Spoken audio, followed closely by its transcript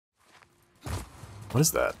What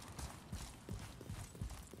is that?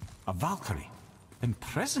 A Valkyrie.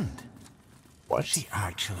 Imprisoned. What? She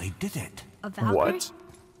actually did it. A Valkyrie? What?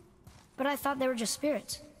 But I thought they were just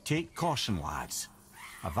spirits. Take caution, lads.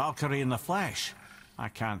 A Valkyrie in the flesh. I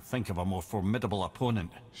can't think of a more formidable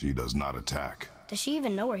opponent. She does not attack. Does she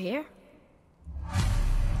even know we're here?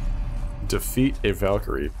 Defeat a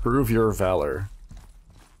Valkyrie. Prove your valor.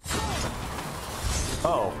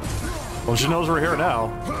 Oh. Well, she knows we're here now.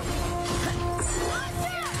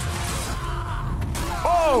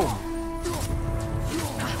 Oh!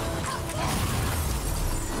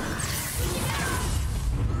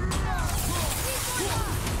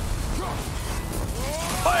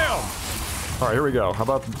 Bam! Alright, here we go. How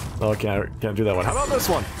about... Oh, can't do that one. How about this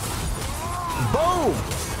one? Boom!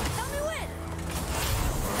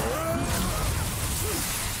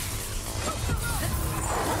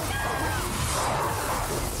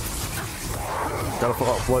 Gotta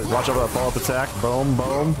watch out for that follow-up attack. Boom,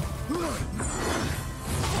 boom.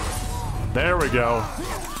 There we go.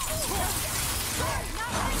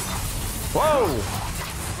 Whoa!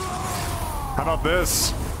 How about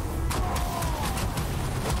this?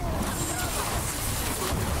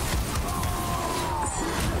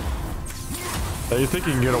 Now you think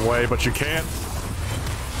you can get away, but you can't.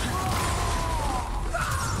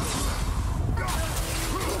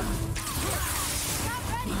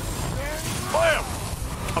 Bam!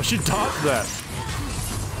 Oh, she dodged that.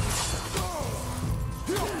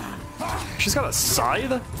 She's got a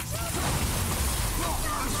scythe?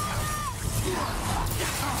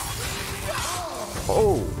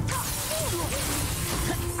 Oh.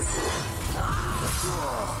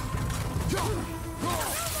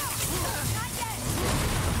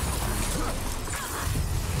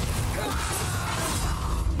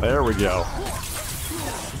 There we go.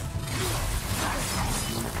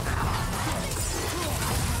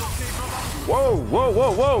 Whoa, whoa,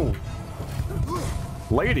 whoa, whoa!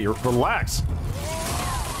 Lady, relax.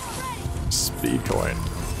 Speed coin.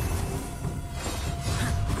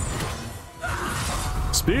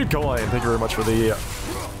 Speed coin, thank you very much for the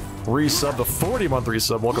resub, the 40-month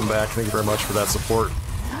resub. Welcome back, thank you very much for that support.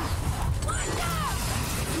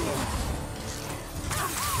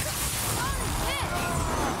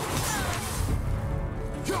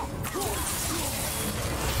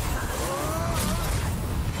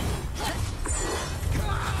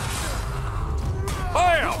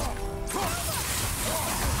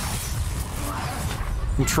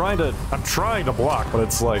 I'm trying to block, but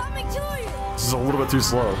it's like this is a little bit too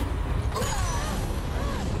slow.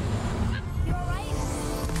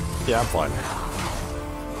 Yeah, I'm fine.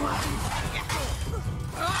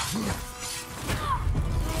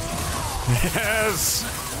 Yes!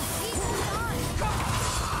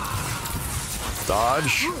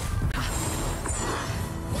 Dodge.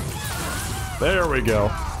 There we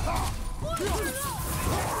go.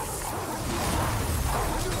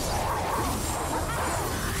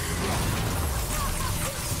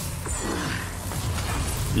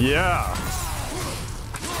 Yeah.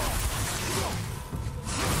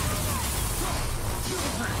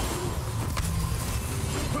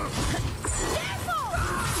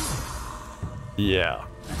 Yeah.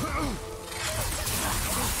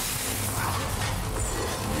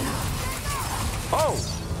 Oh!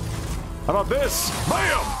 How about this?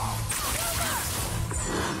 Bam!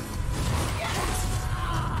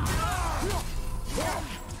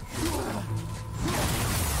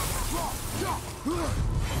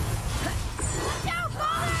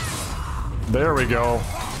 There we go.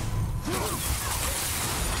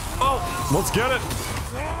 Oh, let's get it.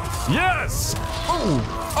 Yes! Oh!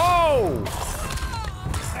 Oh!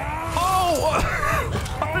 Oh!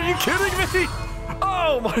 Are you kidding me?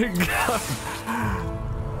 Oh my god.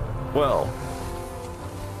 Well.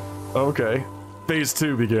 Okay. Phase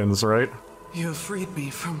 2 begins, right? You have freed me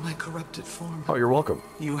from my corrupted form. Oh, you're welcome.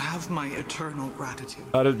 You have my eternal gratitude.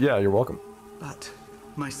 Yeah, you're welcome. But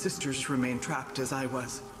my sisters remain trapped as I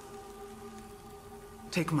was.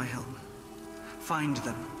 Take my helm. Find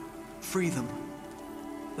them. Free them.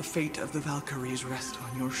 The fate of the Valkyries rests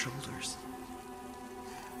on your shoulders.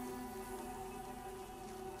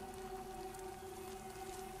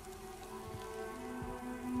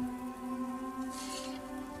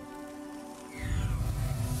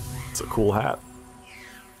 It's a cool hat.